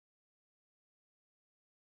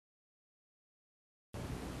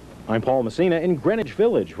I'm Paul Messina in Greenwich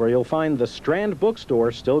Village, where you'll find the Strand Book Store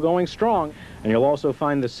still going strong, and you'll also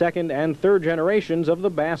find the second and third generations of the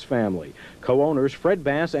Bass family, co-owners Fred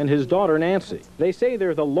Bass and his daughter Nancy. They say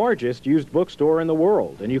they're the largest used bookstore in the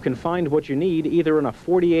world, and you can find what you need either in a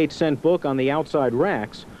 48-cent book on the outside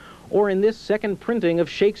racks or in this second printing of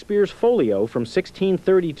Shakespeare's Folio from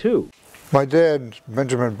 1632. My dad,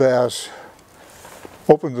 Benjamin Bass,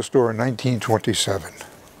 opened the store in 1927.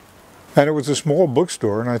 And it was a small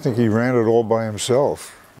bookstore, and I think he ran it all by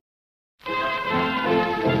himself.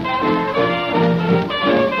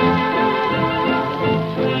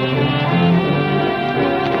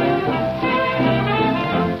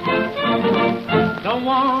 Don't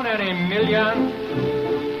want any million,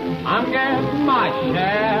 I'm getting my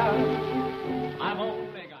share. I've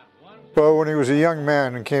only got one. Well, when he was a young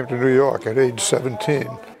man and came to New York at age 17,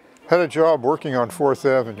 had a job working on 4th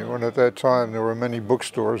Avenue, and at that time there were many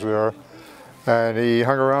bookstores there, and he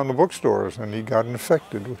hung around the bookstores and he got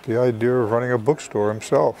infected with the idea of running a bookstore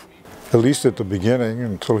himself, at least at the beginning,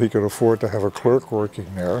 until he could afford to have a clerk working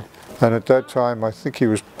there. And at that time I think he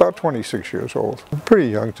was about 26 years old, pretty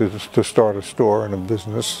young to start a store and a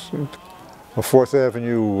business. On 4th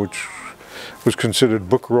Avenue, which was considered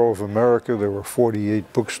Book Row of America, there were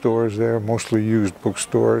 48 bookstores there, mostly used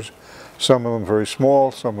bookstores. Some of them very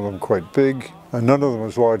small, some of them quite big, and none of them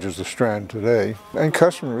as large as the Strand today. And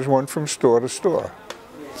customers went from store to store.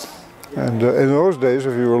 And in those days,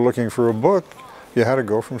 if you were looking for a book, you had to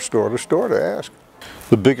go from store to ask.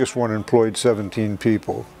 The biggest one employed 17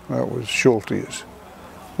 people. That was Schulte's,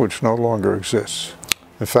 which no longer exists.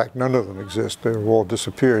 In fact, none of them exist. They've all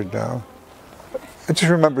disappeared now. I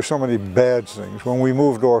just remember so many bad things. When we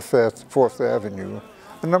moved off 4th Avenue,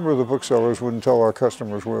 a number of the booksellers wouldn't tell our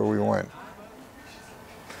customers where we went.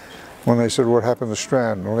 When they said, what happened to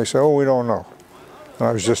Strand? And they said, oh, we don't know. And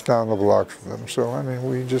I was just down the block from them. So, I mean,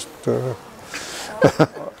 we just...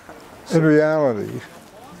 In reality,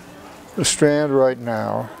 the Strand right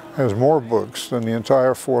now has more books than the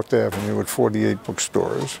entire 4th Avenue with 48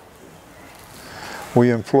 bookstores.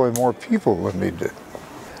 We employ more people than they did.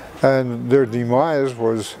 And their demise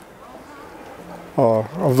was,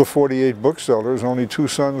 of the 48 booksellers, only 2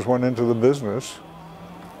 sons went into the business.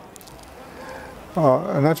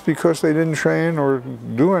 And that's because they didn't train or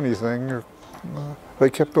do anything. They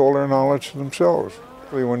kept all their knowledge to themselves.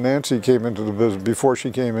 When Nancy came into the business, before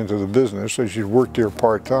she came into the business, so she'd worked here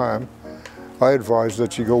part-time, I advised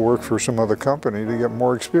that she go work for some other company to get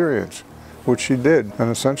more experience, which she did.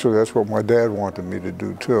 And essentially that's what my dad wanted me to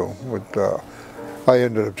do too. But I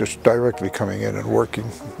ended up just directly coming in and working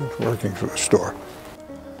for the store.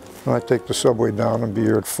 And I'd take the subway down and be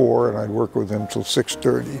here at 4, and I'd work with him till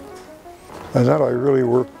 6:30. And then I really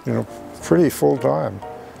worked, pretty full-time,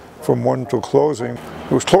 from 1 till closing.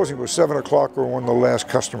 Closing was 7 o'clock or when the last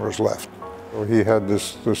customers left. So he had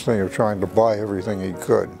this thing of trying to buy everything he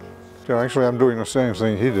could. Actually, I'm doing the same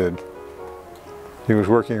thing he did. He was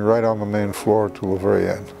working right on the main floor till the very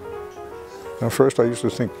end. And at first I used to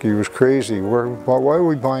think he was crazy. Why are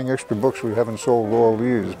we buying extra books? We haven't sold all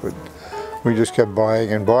these. But we just kept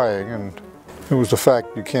buying and buying, and it was the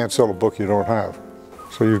fact you can't sell a book you don't have.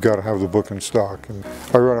 So you've got to have the book in stock. And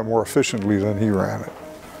I run it more efficiently than he ran it.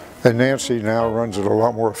 And Nancy now runs it a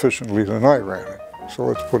lot more efficiently than I ran it. So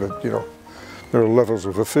let's put it, there are levels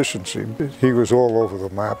of efficiency. He was all over the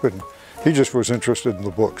map, and he just was interested in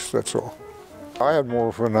the books, that's all. I had more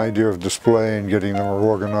of an idea of display and getting them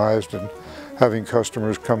organized and having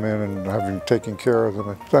customers come in and taking care of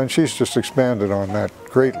them. And she's just expanded on that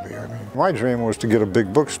greatly. I mean, my dream was to get a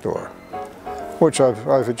big bookstore, which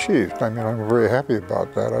I've achieved. I mean, I'm very happy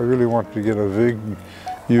about that. I really want to get a big,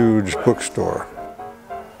 huge bookstore.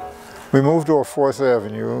 We moved off 4th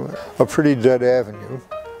Avenue, a pretty dead avenue.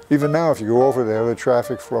 Even now, if you go over there, the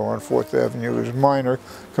traffic flow on 4th Avenue is minor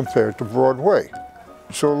compared to Broadway.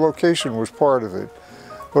 So location was part of it.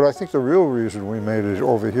 But I think the real reason we made it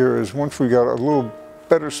over here is once we got a little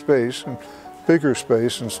better space and bigger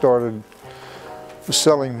space and started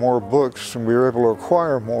selling more books, and we were able to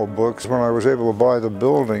acquire more books, when I was able to buy the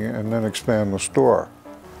building and then expand the store.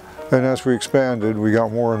 And as we expanded, we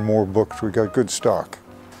got more and more books. We got good stock.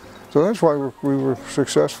 So that's why we were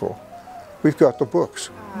successful. We've got the books.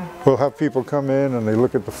 We'll have people come in and they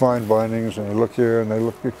look at the fine bindings and they look here and they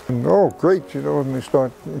look, and oh great, and they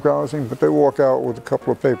start browsing, but they walk out with a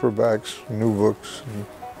couple of paperbacks, new books.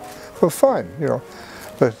 Well, fine,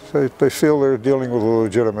 they feel they're dealing with a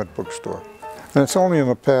legitimate bookstore. And it's only in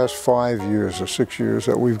the past 5 years or 6 years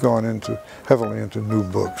that we've gone heavily into new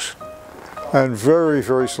books. And very,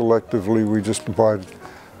 very selectively we just buy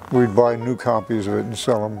we'd buy new copies of it and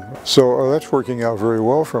sell them. So that's working out very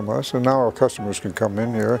well from us, and now our customers can come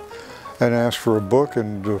in here and ask for a book,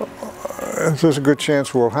 and there's a good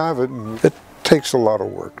chance we'll have it. And it takes a lot of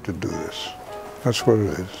work to do this. That's what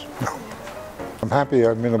it is. No. I'm happy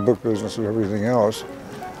I'm in the book business and everything else,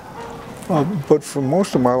 but for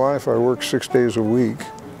most of my life I work 6 days a week,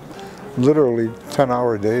 literally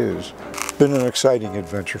 10-hour days. It's been an exciting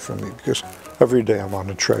adventure for me because every day I'm on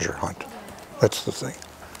a treasure hunt. That's the thing.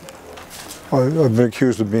 I've been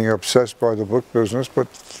accused of being obsessed by the book business,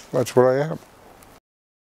 but that's what I am.